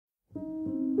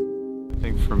I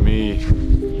think for me,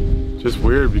 just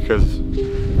weird because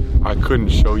I couldn't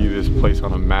show you this place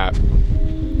on a map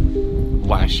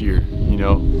last year. You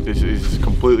know, this is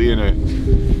completely in a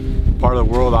part of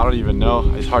the world I don't even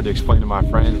know. It's hard to explain to my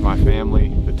friends, my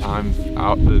family. The time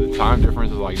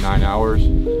difference is like 9 hours.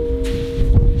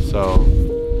 So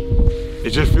it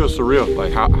just feels surreal.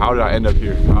 Like how did I end up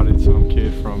here? How did some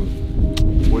kid from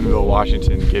Woodinville,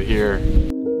 Washington get here?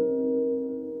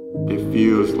 It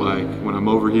feels like when I'm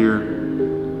over here,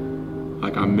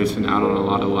 like I'm missing out on a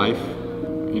lot of life.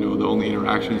 You know, the only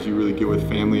interactions you really get with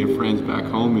family and friends back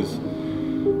home is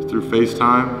through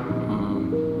FaceTime.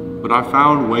 But I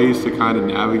found ways to kind of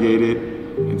navigate it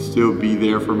and still be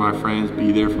there for my friends,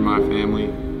 be there for my family.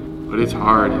 But it's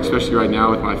hard, especially right now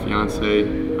with my fiance.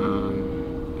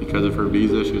 Because of her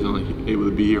visa, she was only able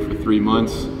to be here for 3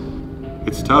 months.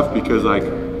 It's tough because like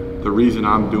the reason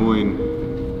I'm doing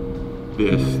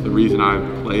this, the reason I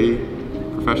play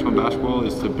professional basketball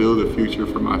is to build a future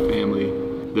for my family.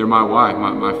 They're my why.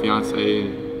 My fiance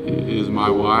is my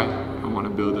why. I want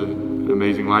to build an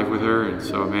amazing life with her, and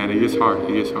so man, it gets hard.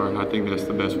 It gets hard. I think that's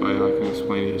the best way I can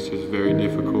explain it. It's just very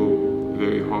difficult,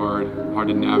 very hard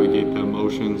to navigate the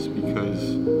emotions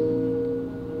because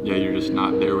yeah, you're just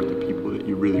not there with the people that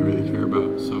you really, really care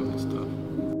about. So it's tough.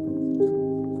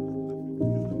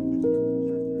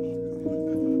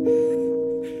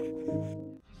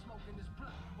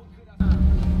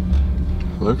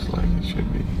 Looks like it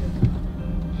should be.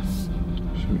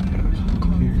 Should we have some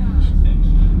clearance?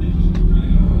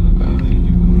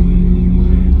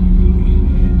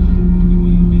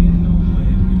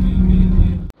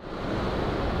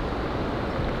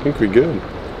 I think we're good.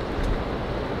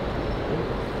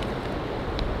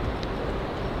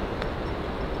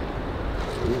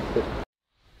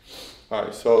 All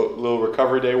right, so a little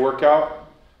recovery day workout.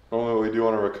 Normally what we do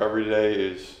on a recovery day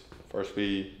is first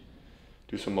we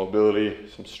do some mobility,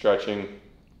 some stretching.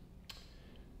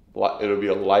 It'll be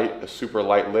a super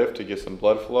light lift to get some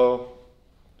blood flow.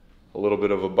 A little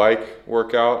bit of a bike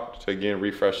workout to again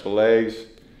refresh the legs,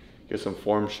 get some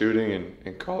form shooting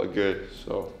and call it good.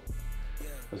 So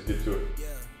let's get to it.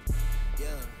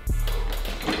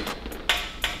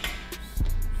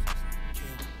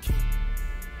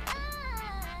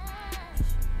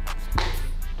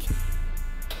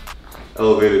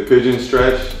 Elevated pigeon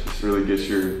stretch. This really gets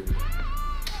your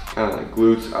kind of like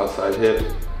glutes, outside hip.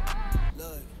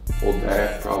 Hold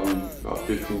that probably about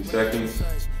 15 seconds.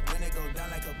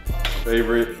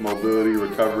 Favorite mobility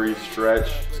recovery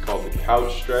stretch. It's called the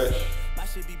couch stretch. My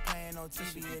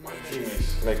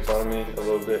teammates make fun of me a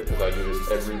little bit because I do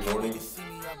this every morning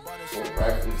for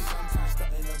practice.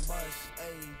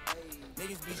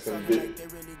 It's gonna be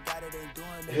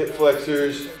hip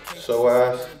flexors,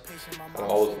 psoas, and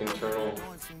all those internal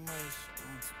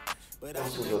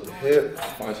muscles of the hip.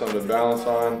 Find something to balance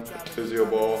on, physio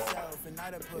ball.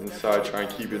 Inside, try and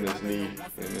keep in this knee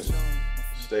in this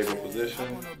stable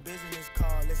position.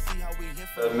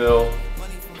 Treadmill,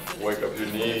 wake up your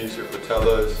knees, your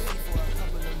patellas.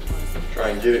 Try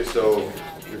and get it so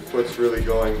your foot's really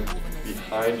going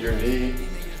behind your knee,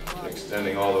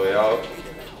 extending all the way out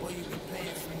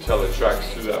until it tracks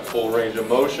through that full range of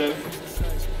motion.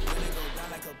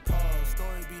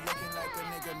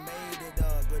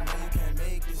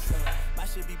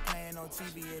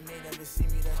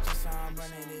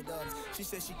 She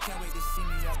said she can't wait to see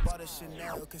me. I bought a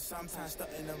Chanel, cause sometimes stuck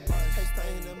in the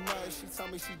mud. She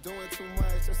told me she doing too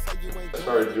much. I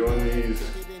started doing these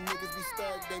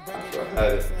after I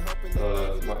had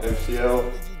my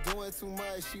MCL.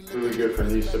 Really good for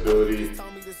knee stability.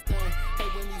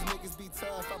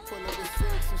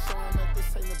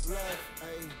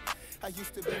 I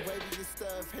used to be wavy and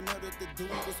stuff, and know that the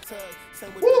dude was tough.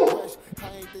 Same with the brush, I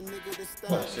ain't the nigga to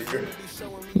stop. She be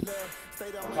showing me love.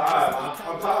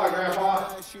 I'm tired,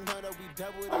 Grandpa.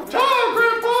 I'm tired,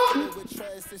 Grandpa.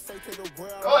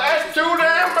 Oh, that's too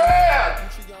damn bad.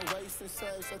 She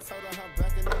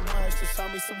show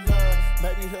me some love.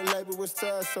 Maybe her label was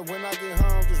tough, so when I get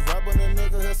home, just rub on a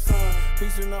nigga her son.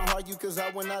 Please do not argue, cause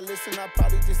when I listen, I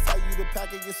probably just tell you to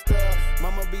pack of your stuff.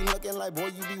 Mama be looking like,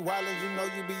 boy, you be wildin', you know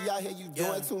you be out here, you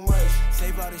doing too much.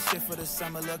 Save all this shit for the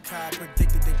summer, look how I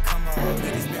predicted to come on.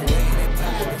 Niggas been waiting and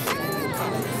tired, but shit ain't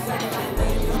coming.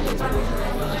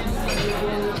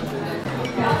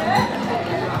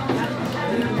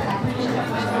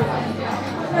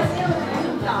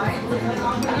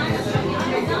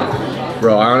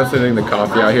 Bro, I honestly think the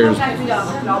coffee out here is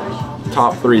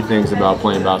top 3 things about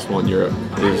playing basketball in Europe.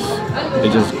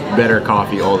 It's just better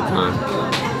coffee all the time.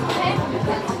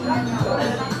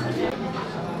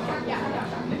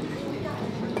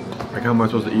 Like, how am I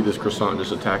supposed to eat this croissant?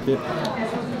 Just attack it?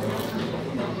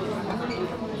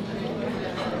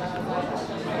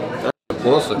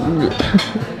 Awesome.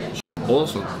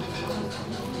 Awesome.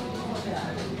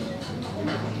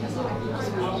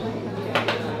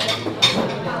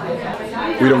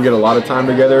 We don't get a lot of time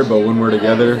together, but when we're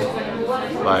together,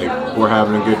 like, we're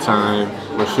having a good time.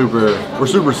 We're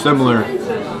super similar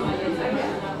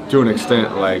to an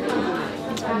extent. Like,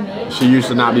 she used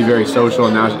to not be very social,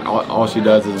 and now all she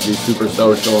does is be super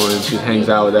social, and she hangs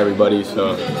out with everybody.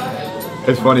 So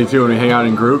it's funny too when we hang out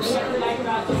in groups.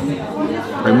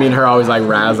 Like, me and her always like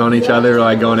razz on each other,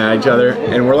 like going at each other,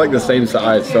 and we're like the same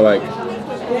size. So like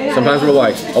sometimes we're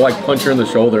like, I'll like punch her in the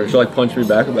shoulder, and she'll like punch me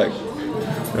back. I'm like,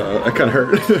 that kind of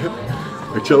hurt.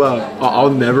 Like, chill out.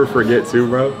 I'll never forget too,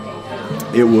 bro.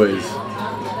 It was,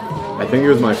 I think it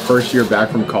was my first year back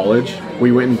from college.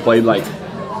 We went and played, like,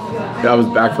 I was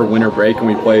back for winter break, and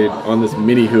we played on this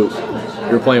mini hoop.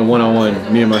 We were playing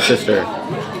one-on-one, me and my sister.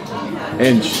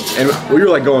 And we were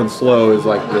like going slow, as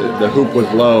like the hoop was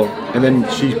low. And then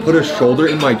she put her shoulder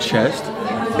in my chest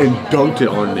and dunked it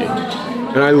on me.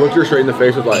 And I looked her straight in the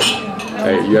face with like,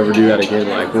 hey, you ever do that again,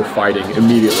 like, we're fighting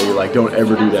immediately. Like, don't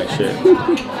ever do that shit.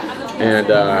 And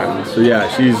so yeah,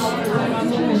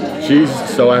 she's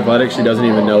so athletic, she doesn't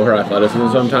even know her athleticism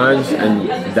sometimes. And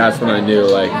that's when I knew,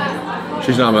 like,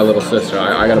 she's not my little sister.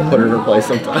 I gotta put her in her place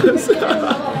sometimes.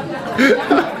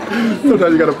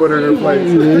 Sometimes you gotta put her in her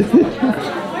place.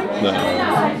 No,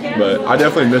 but I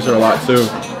definitely miss her a lot too.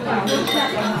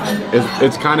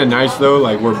 It's kind of nice though,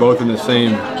 like, we're both in the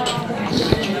same,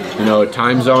 you know,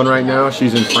 time zone right now.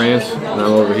 She's in France and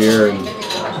I'm over here, and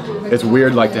it's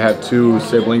weird, like, to have two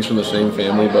siblings from the same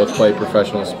family both play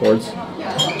professional sports,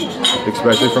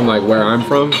 especially from like where I'm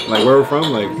from, like where we're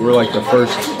from. Like, we're like the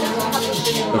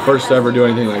first to ever do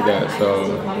anything like that.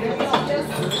 So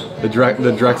the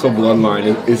Drexel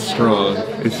bloodline is strong.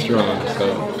 It's strong.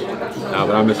 So, nah,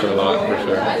 but I miss her a lot for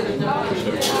sure.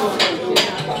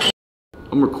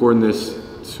 I'm recording this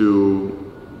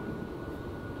to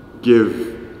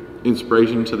give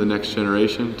inspiration to the next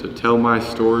generation, to tell my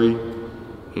story,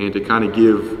 and to kind of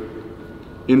give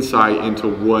insight into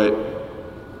what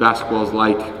basketball is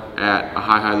like at a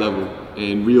high level,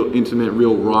 and real intimate,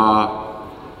 real raw,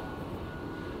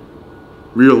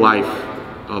 real life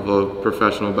of a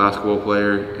professional basketball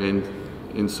player,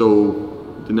 and so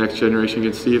the next generation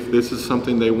can see if this is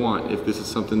something they want, if this is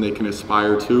something they can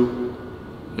aspire to,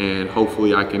 and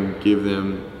hopefully I can give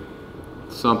them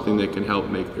something that can help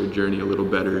make their journey a little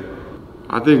better.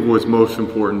 I think what's most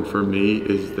important for me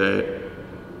is that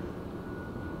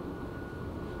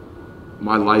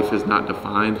my life is not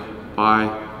defined by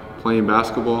playing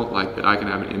basketball, like, that I can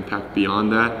have an impact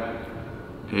beyond that.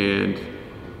 And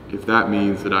if that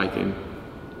means that I can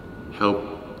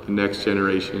help the next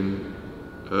generation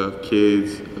of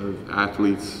kids, of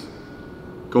athletes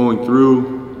going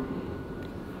through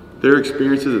their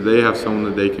experiences, that they have someone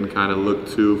that they can kind of look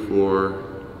to for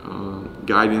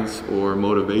guidance or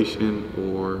motivation,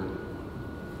 or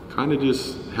kind of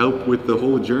just help with the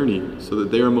whole journey, so that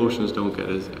their emotions don't get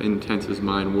as intense as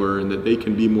mine were, and that they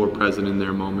can be more present in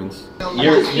their moments.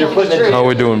 You're putting it. How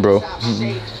we doing, bro?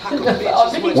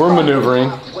 We're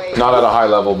maneuvering, not at a high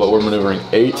level, but we're maneuvering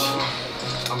 8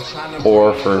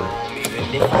 or for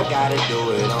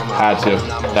had to.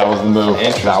 That was the move.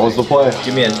 That was the play.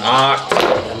 Give me an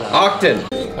octane.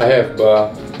 I have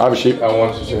I have a sheep. I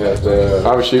want you to have the. I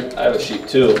have a sheep. I have a sheep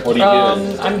too. What are you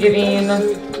doing? I'm giving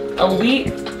a wheat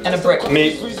and a brick.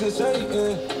 Meat.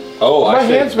 Oh, my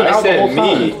hand's been out the whole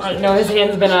time. No, his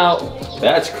hand's been out.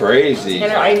 That's crazy.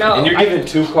 And I know. And you're giving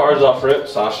 2 cards off rip.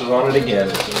 Sasha's on it again.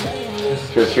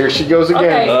 Here she goes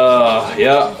again. Okay.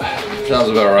 Yeah. Sounds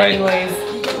about right. Anyways,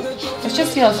 it's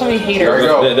just, you know, so many haters. There we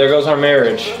go. There goes our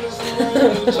marriage.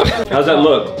 How's that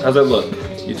look? How's that look?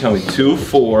 You tell me 2,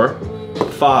 4,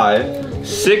 5,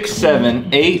 6, 7,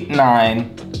 8,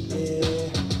 9,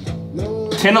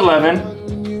 10, 11,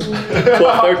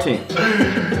 12, 13.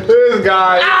 This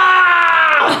guy.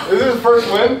 Ah! Is this his first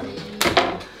win?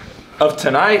 Of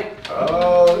tonight?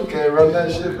 Oh, okay, run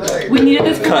that shit back. We needed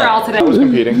this for morale today. I was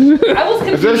competing. I was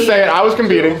competing. Just saying, I was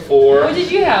competing. 4. What did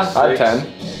you have? I had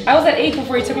 10. I was at 8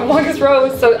 before you took my longest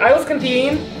road, so I was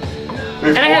competing.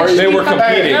 And I had They were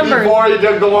competing. Before you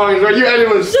took the longest road, you ended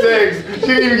with 6. You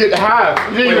didn't even get half.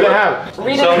 You didn't even get half.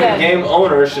 Read it So the again. game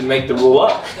owner should make the rule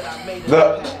up.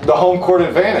 The home court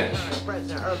advantage.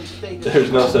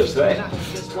 There's no such thing.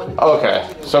 Okay,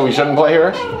 so we shouldn't play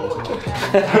here?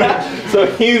 So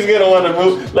he's gonna want to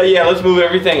move. Like, yeah, let's move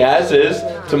everything as is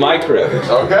to my crib.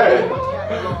 Okay.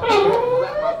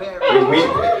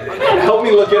 help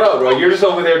me look it up, bro. You're just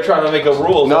over there trying to make a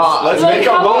rule. No, let's make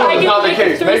up rules is not the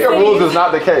case. Make up rules is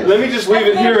not the case. Let me just leave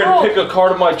it here and pick a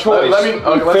card of my choice. Let me,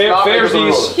 okay, let's not make up the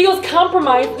rules. He goes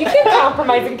compromise. You can't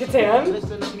compromise in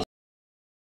Catan.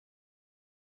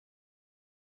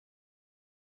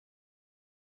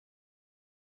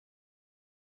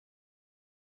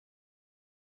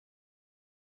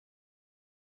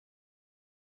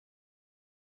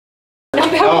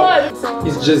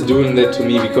 He's just doing that to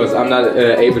me because I'm not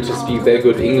able to speak that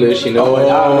good English, you know. Oh,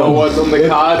 I don't know what's on the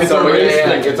cards. It's a race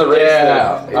thing. It's a race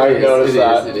thing. I noticed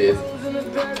that. It is.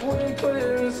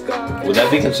 Would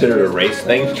that be considered a race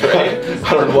thing, Trey?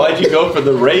 I don't know. Why'd you go for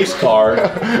the race card?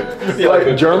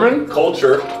 Like German?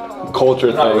 Culture.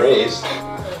 Culture Not thing. race.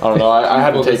 I don't know. I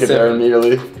had to take it there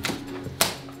immediately.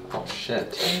 Oh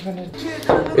shit.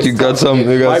 You got something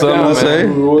to say?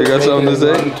 You got something to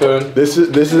say? This is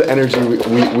the energy we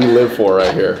live for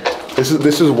right here.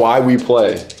 This is why we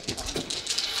play.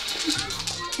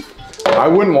 I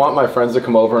wouldn't want my friends to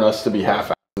come over and us to be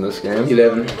half-assed in this game.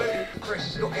 11.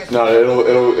 No,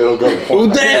 it'll go. Oh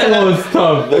damn, that was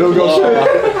tough. It'll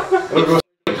go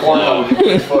clown.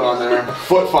 Foot on there.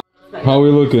 Foot. How are we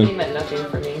looking? He meant nothing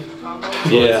for me.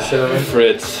 Yeah,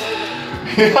 Fritz.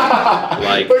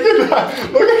 Like, look at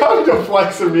that. Look at how he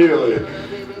deflects immediately.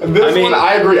 And this one,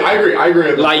 I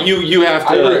agree. Like you have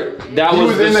to. That he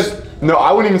was in this. this. No,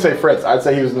 I wouldn't even say Fritz. I'd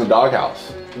say he was in the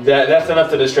doghouse. That's enough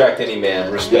to distract any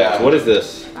man. Respect. Yeah. What is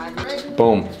this?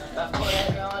 Boom.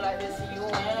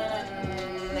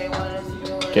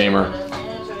 Gamer.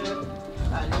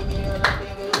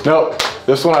 No,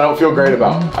 this one I don't feel great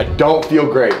about. I don't feel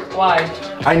great. Why?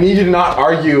 I need you to not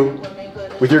argue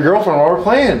with your girlfriend while we're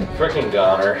playing. Freaking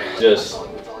goner. Just.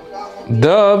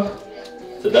 Dub.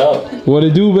 It's a dub. What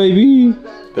it do, baby?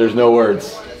 There's no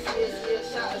words.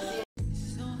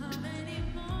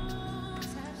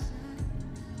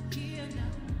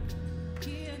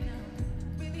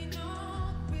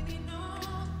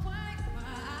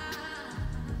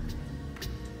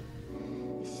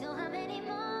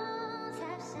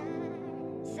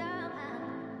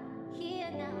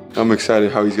 I'm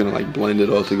excited how he's gonna like blend it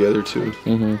all together too.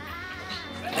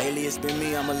 Lately it's been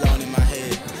me, I'm alone in my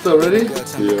head. So ready? Girl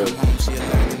tell me come home, she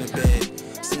alone in the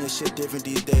bed. Seeing shit different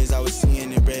these days, I was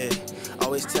seeing it red.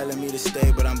 Always telling me to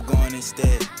stay, but I'm going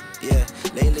instead. Yeah,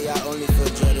 lately I only feel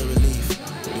dread of relief.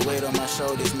 The weight on my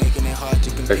shoulders making it hard to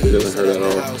compete. Actually doesn't hurt at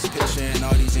all. I was picturing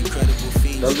all these incredible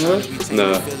feats. Doesn't hurt?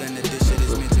 Nah.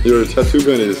 Your tattoo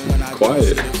gun is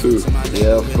quiet too.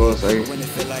 Yeah, of course.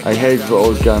 I hate the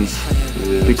old guns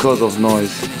because of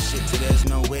noise. There's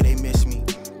no way they miss me.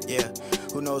 Yeah,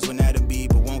 who knows when that'll be,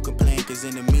 but won't complain, cause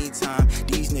in the meantime,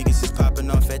 these niggas is popping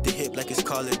off at the hip like it's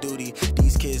Call of Duty.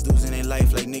 These kids losing their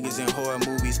life like niggas in horror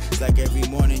movies. It's like every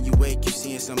morning you wake, you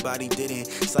seeing somebody didn't.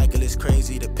 Cycle is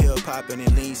crazy, the pill popping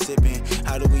and lean sipping.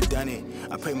 How do we done it?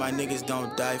 I pray my niggas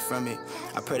don't die from it.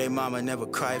 I pray they mama never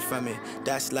cry from it.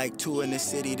 That's like 2 in the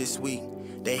city this week.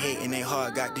 They hating they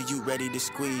heart, got the you ready to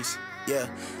squeeze. Yeah,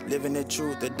 living the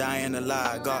truth or dying a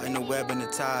lie. Got in the web and the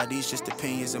tie, these just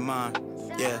opinions of mine.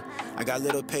 Yeah, I got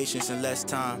little patience and less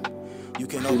time. You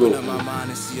can open up my mind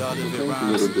and see all of it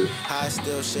rhymes. How I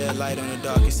still shed light on the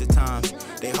darkest of times.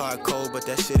 They hard cold, but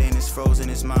that shit ain't as frozen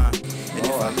as mine. And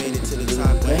if I made it to the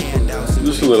top, the handouts.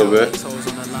 Just a little bit.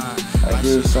 I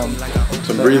hear some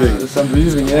breathing. Some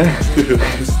breathing, yeah.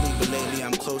 Lately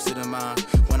I'm closer to mine.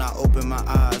 When I open my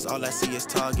eyes, all I see is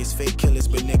targets, fake killers,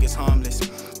 but niggas harmless.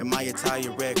 In my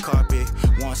attire, red carpet,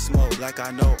 want smoke like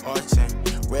I know arson.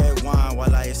 Red wine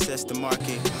while I assess the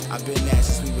market. I've been there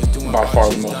since we was doing by far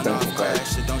the most done painful off crash,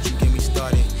 so don't you get me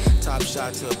started. Top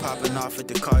shot to popping off at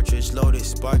the cartridge, loaded,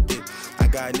 sparked it. I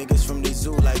got niggas from the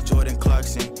zoo like Jordan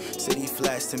Clarkson. City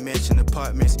flats to mansion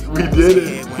apartments. We did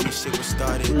it. When this shit was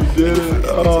started. We did it.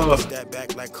 Oh. Step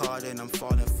back like Carter and I'm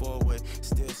falling forward,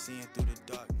 still seeing through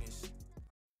the darkness.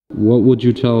 What would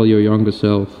you tell your younger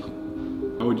self?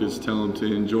 I would just tell him to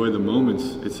enjoy the moments.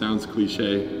 It sounds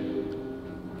cliche,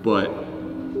 but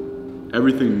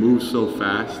everything moves so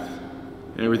fast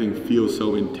and everything feels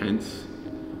so intense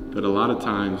that a lot of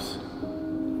times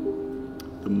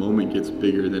the moment gets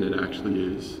bigger than it actually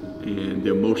is, and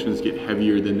the emotions get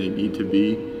heavier than they need to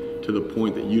be, to the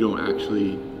point that you don't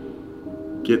actually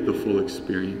get the full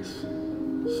experience.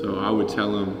 So I would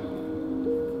tell him,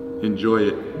 enjoy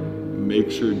it.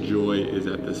 Make sure joy is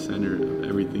at the center of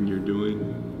everything you're doing,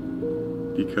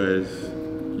 because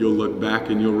you'll look back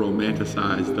and you'll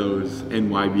romanticize those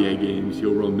NYBA games.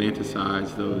 You'll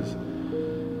romanticize those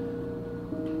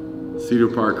Cedar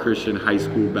Park Christian High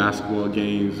School basketball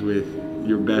games with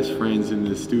your best friends in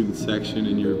the student section,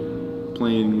 and you're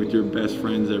playing with your best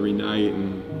friends every night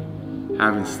and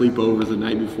having sleepovers the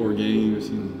night before games.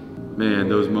 And man,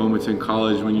 those moments in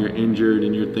college when you're injured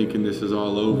and you're thinking this is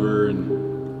all over,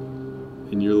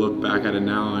 and you look back at it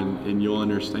now and you'll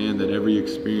understand that every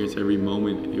experience, every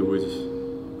moment, it was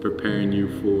preparing you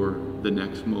for the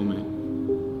next moment.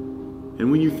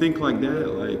 And when you think like that,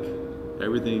 like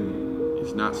everything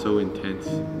is not so intense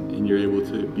and you're able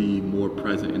to be more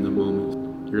present in the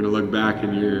moment. You're gonna look back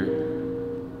and you're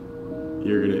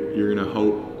gonna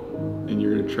hope and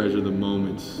you're gonna treasure the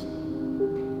moments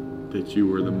that you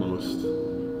were the most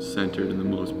centered and the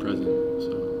most present.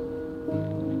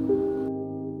 So